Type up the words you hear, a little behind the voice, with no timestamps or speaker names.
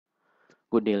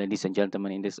Good day, ladies and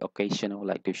gentlemen. In this occasion, I would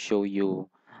like to show you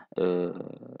a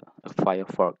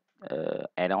Firefox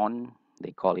add-on.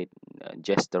 They call it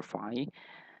Gesturefy.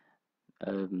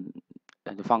 Um,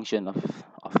 the function of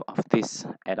this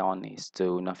add-on is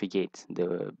to navigate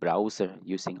the browser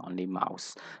using only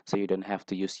mouse, so you don't have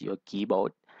to use your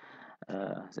keyboard.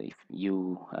 So if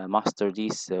you master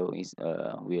this, so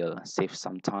will save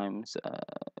some time.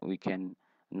 We can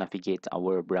navigate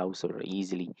our browser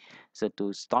easily. So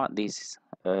to start this,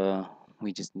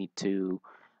 we just need to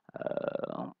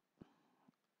uh,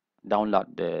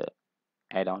 download the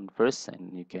add-on first,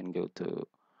 and you can go to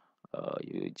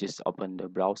you just open the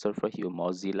browser for your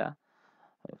Mozilla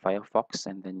Firefox,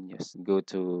 and then just go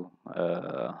to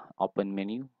open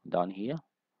menu down here.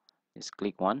 Just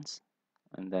click once,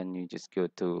 and then you just go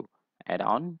to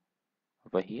add-on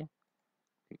over here.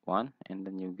 Click one, and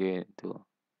then you get to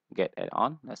get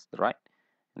add-on. That's the right,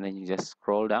 and then you just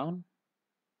scroll down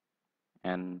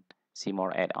and see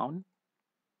more add-on.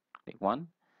 Click one,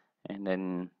 and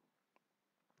then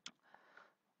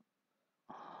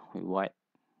we wait.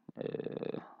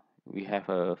 We have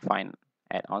a find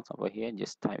add-ons over here.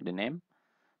 Just type the name.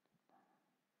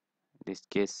 In this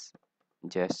case,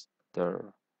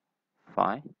 Gesturefy.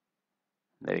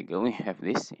 There we go. We have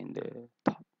this in the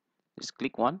top. Just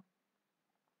click one,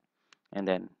 and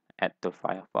then add to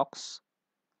Firefox,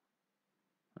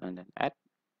 and then add,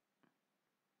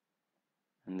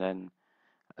 and then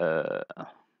uh,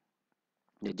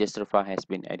 the Gesturefy has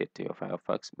been added to your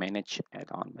Firefox. Manage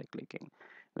add-on by clicking.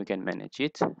 We can manage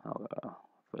it.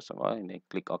 First of all, and then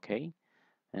click OK,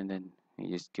 and then you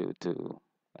just go to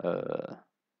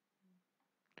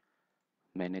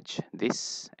manage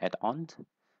this add-on. So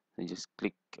just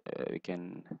click. We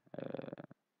can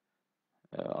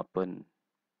open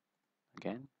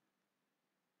again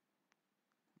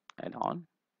add-on,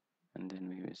 and then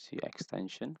we will see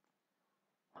extension.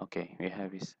 Okay, we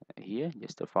have this here.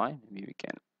 Gesturefy. Maybe we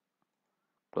can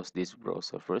close this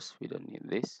browser first. We don't need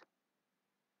this.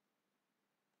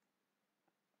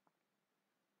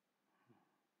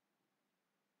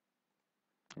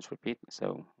 Let's repeat.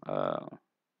 So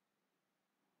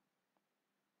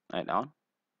add-on,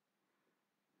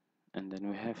 and then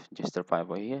we have Gesturefy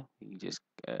over here. You just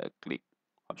click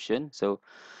option. So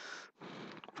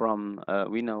from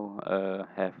we now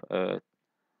have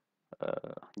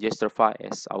Gesturefy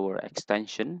as our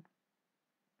extension.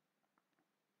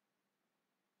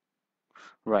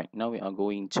 Right now we are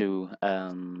going to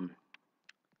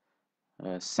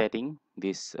setting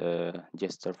this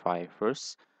Gesturefy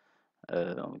first.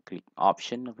 We click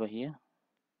option over here.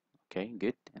 Okay,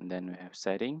 good. And then we have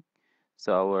setting.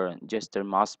 So our gesture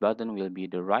mouse button will be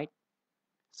the right.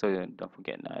 So don't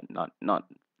forget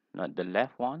not the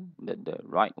left one, but the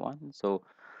right one. So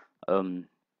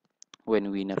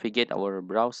when we navigate our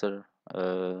browser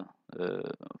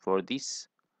for this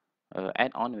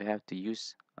add-on, we have to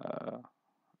use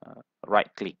right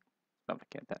click. Don't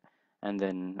forget that. And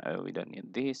then we don't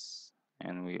need this,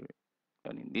 and we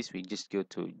don't need this. We just go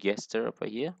to gesture over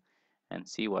here and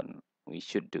see what we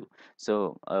should do.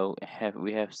 So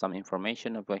we have some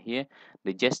information over here.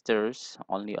 The gestures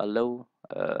only allow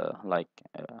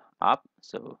up,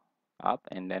 so up,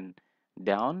 and then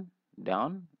down,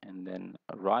 down, and then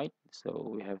right.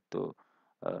 So we have to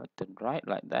turn right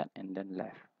like that, and then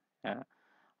left.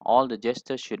 All the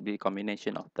gestures should be a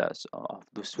combination of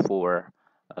those four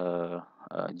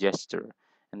gesture.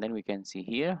 And then we can see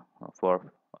here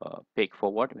for peg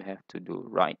forward we have to do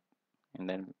right, and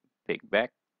then peg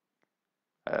back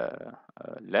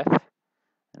left,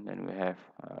 and then we have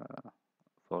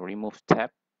for remove tab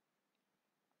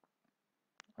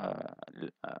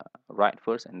right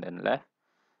first and then left,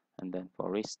 and then for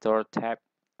restore tab,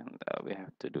 and we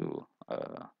have to do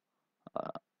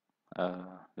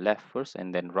left first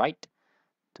and then right.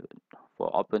 For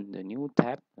open the new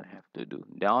tab we have to do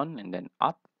down and then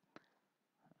up,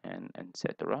 and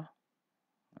etc.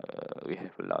 We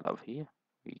have a lot of here.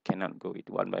 We cannot go it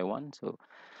one by one, so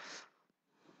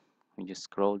we just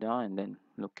scroll down and then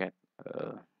look at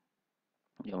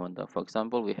for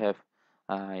example we have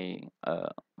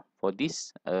for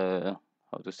this how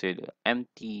to say, the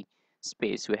empty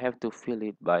space, we have to fill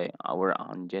it by our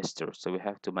own gesture. So we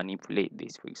have to manipulate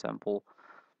this. For example,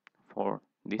 for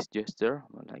this gesture,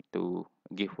 I would like to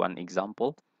give one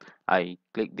example. I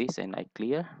click this and I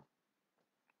clear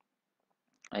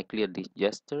this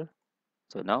gesture,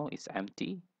 so now it's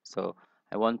empty. So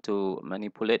I want to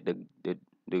manipulate the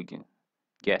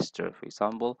gesture. For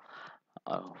example,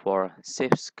 for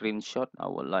save screenshot, I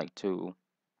would like to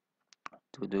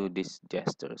do this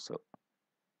gesture. So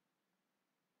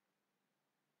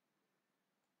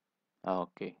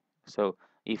okay, so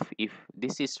If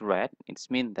this is red, it's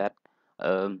mean that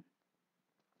um,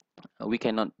 we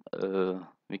cannot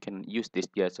we can use this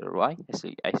gesture. Why?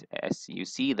 As you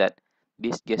see that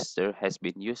this gesture has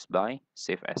been used by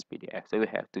save as PDF, so we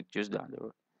have to choose the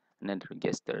another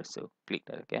gesture. So click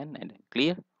that again and then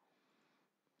clear,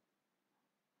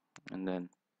 and then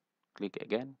click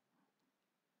again.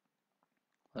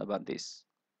 What about this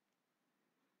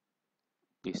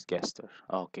gesture?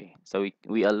 Okay, so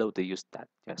we allow to use that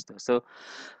gesture. So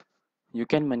you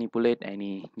can manipulate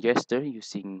any gesture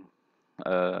using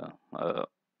uh, uh,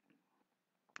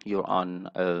 your own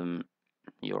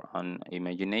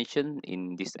imagination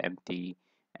in this empty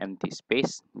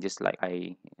space, just like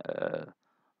I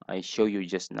show you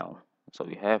just now. So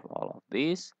we have all of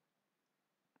this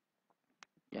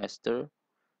gesture,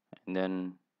 and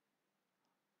then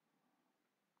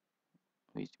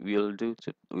we will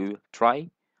try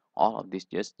all of this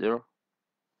gesture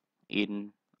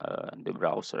in the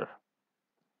browser.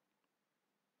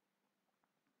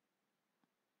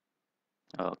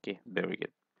 Okay, very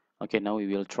good. Okay, now we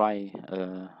will try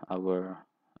our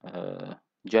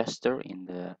gesture in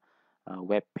the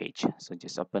web page. So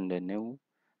just open the new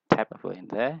tab over in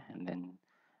there, and then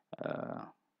uh,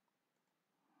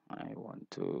 I want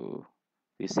to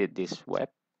visit this web.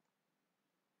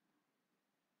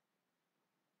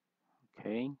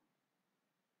 Okay,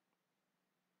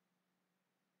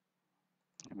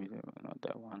 maybe not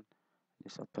that one.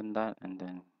 Just open that, and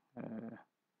then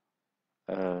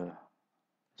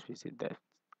let's visit that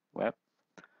web,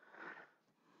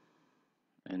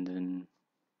 and then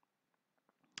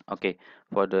okay,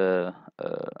 for the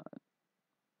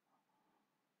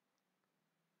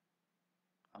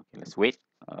okay, let's wait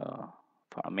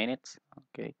for a minute.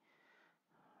 Okay,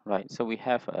 right. So we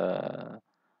have a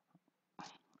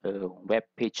web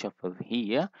page over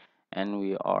here, and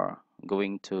we are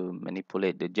going to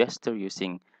manipulate the gesture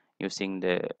using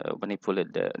the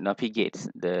manipulate the navigate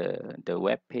the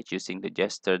web page using the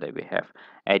gesture that we have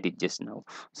added just now.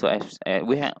 So as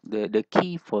we have the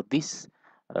key for this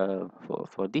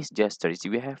for this gesture is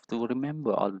we have to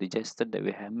remember all the gesture that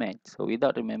we have made. So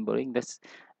without remembering, that's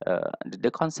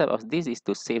the concept of this is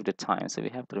to save the time. So we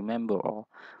have to remember all.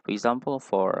 For example,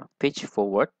 for page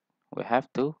forward, we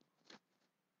have to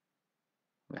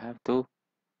we have to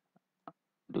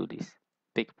do this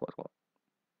pick forward.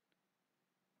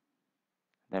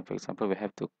 Then for example we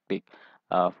have to click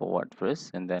forward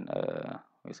first, and then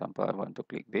for example I want to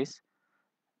click this,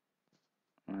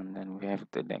 and then we have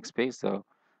the next page. So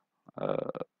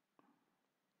uh,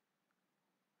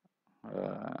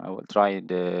 I will try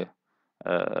the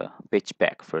page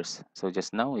back first. So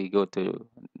just now we go to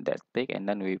that page, and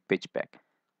then we page back.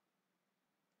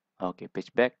 Okay,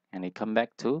 page back, and we come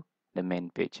back to the main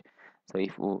page. So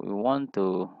if we want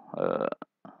to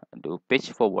do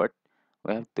page forward,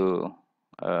 we have to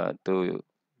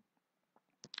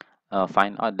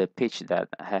find out the page that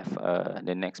have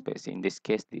the next page. In this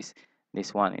case,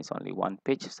 this one is only one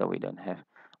page, so we don't have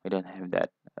that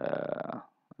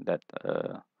that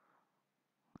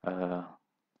uh,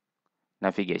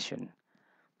 navigation.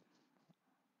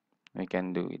 We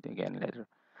can do it again later.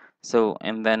 So,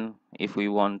 and then if we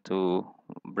want to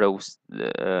browse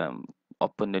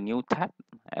open the new tab,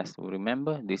 as we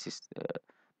remember, this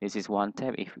is one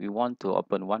tab. If we want to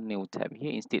open one new tab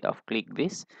here, instead of click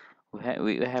this,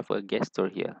 we have a gesture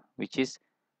here, which is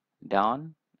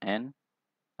down and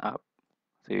up.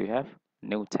 So you have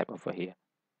new tab over here.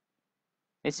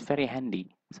 It's very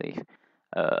handy. So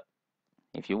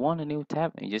if you want a new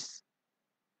tab, you just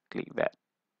click that.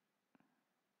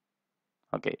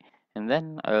 Okay, and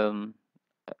then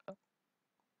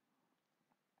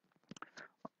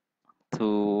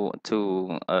to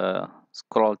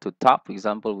scroll to top. For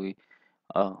example, we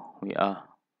are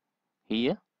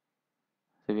here,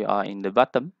 so we are in the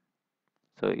bottom.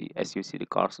 So as you see, the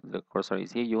cursor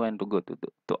is here. You want to go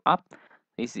to up.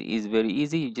 This is very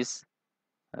easy. You just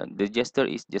the gesture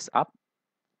is just up,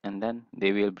 and then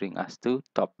they will bring us to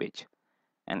top page.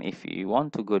 And if you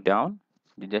want to go down,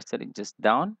 the gesture is just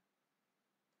down,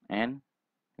 and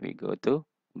we go to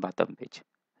bottom page.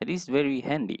 It is very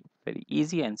handy, very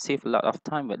easy, and save a lot of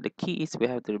time. But the key is we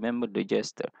have to remember the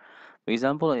gesture. For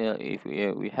example, if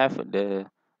we have the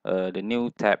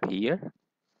new tab here,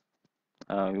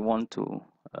 we want to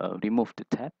remove the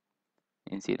tab.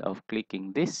 Instead of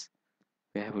clicking this,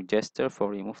 we have a gesture for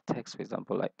remove text. For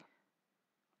example, like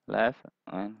left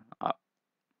and up.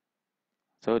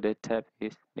 So the tab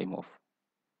is removed.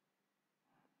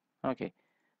 Okay,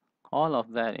 all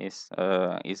of that is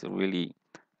really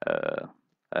uh,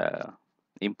 uh,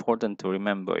 important to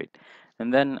remember it.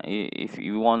 And then if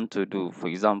you want to do, for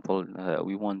example,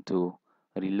 we want to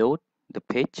reload the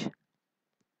page,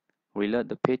 reload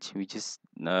the page. We just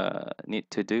need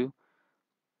to do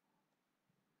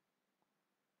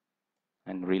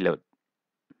and reload.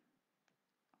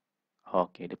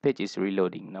 Okay, the page is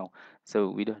reloading now, so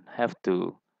we don't have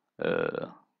to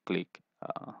click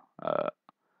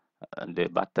the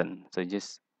button. So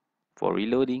just for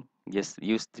reloading, just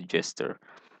use the gesture.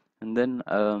 And then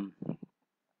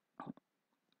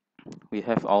we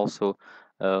have also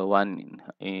one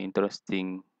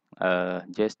interesting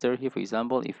gesture here. For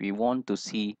example, if we want to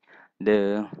see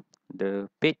the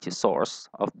page source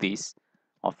of this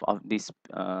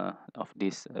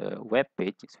web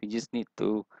page, we just need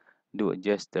to do a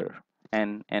gesture.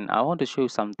 And I want to show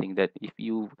something that if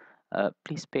you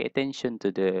please pay attention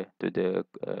to the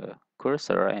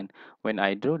cursor, and when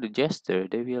I draw the gesture,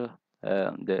 they will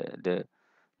the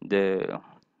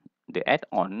the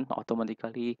add-on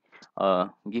automatically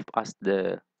give us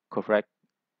the correct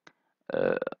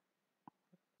uh,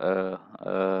 uh,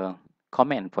 uh,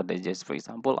 comment for the gesture. For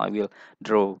example, I will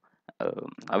draw.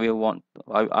 I will want.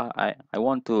 I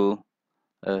want to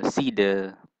see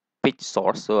the page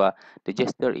source. So the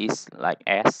gesture is like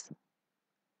S,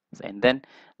 and then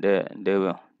the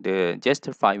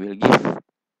Gesturefy will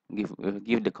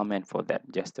give the comment for that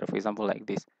gesture. For example, like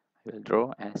this, I will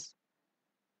draw as.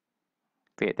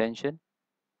 Pay attention.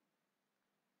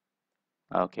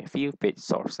 Okay, view page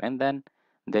source, and then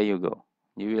there you go.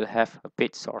 You will have a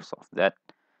page source of that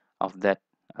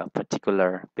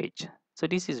particular page. So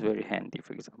this is very handy,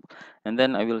 for example. And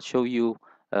then I will show you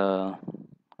uh,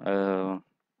 uh,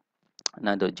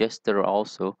 another gesture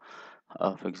also.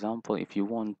 For example, if you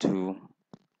want to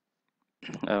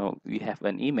we have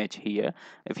an image here.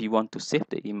 If you want to save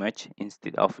the image,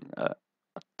 instead of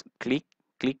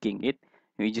clicking it,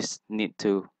 we just need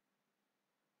to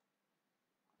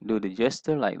do the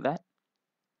gesture like that,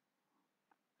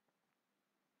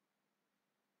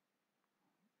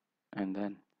 and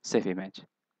then save image.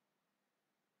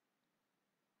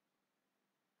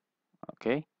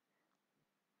 Okay,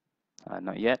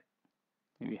 not yet.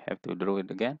 We have to draw it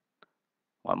again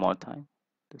one more time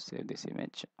to save this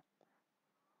image.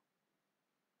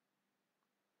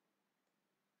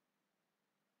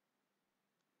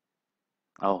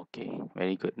 Okay,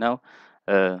 very good. Now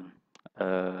uh,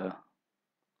 uh,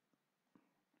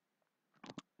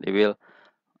 they will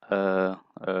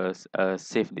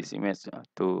save this image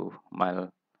to my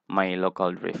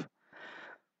local drive.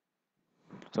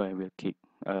 So I will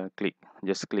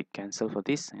just click cancel for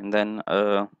this, and then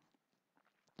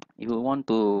if you want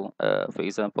to for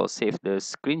example save the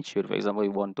screenshot. For example, you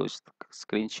want to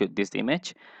screenshot this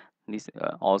image. This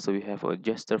also we have a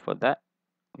gesture for that,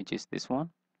 which is this one.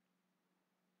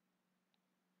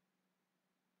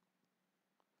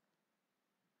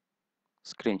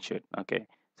 Screenshot. Okay,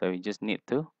 so we just need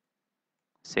to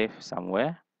save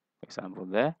somewhere, for example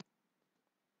there,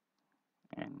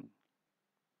 and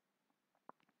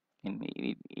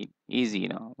easy,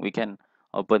 we can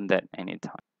open that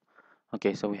anytime.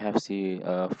 Okay, so we have see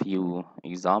a few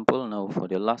example. Now for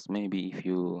the last, maybe if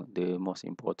you the most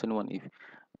important one, if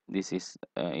this is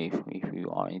if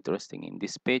you are interested in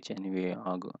this page, and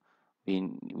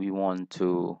we want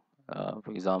to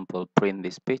for example print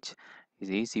this page, is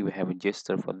easy. We have a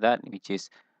gesture for that, which is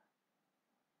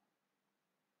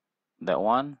that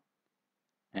one.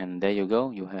 And there you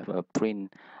go, you have a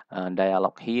print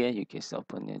dialog here. You can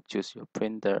open and choose your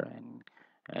printer and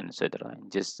etc,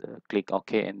 and just click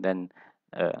OK, and then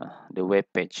the web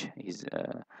page is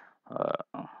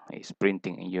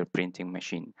printing in your printing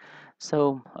machine.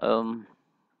 So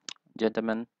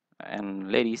gentlemen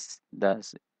and ladies,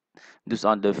 those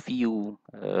are the few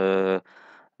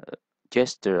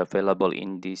gesture available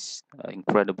in this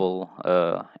incredible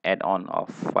add-on of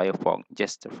Firefox,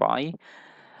 Gesturefy.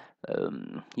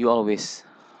 You always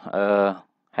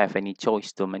have any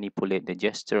choice to manipulate the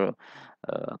gesture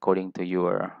according to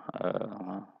your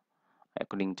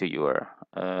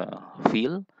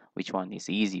feel, which one is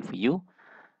easy for you.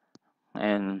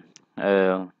 And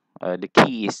the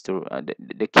key is to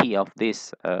the key of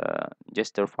this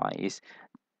Gesturefy is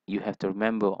you have to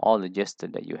remember all the gesture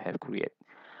that you have created.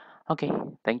 Okay,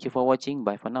 thank you for watching.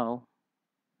 Bye for now.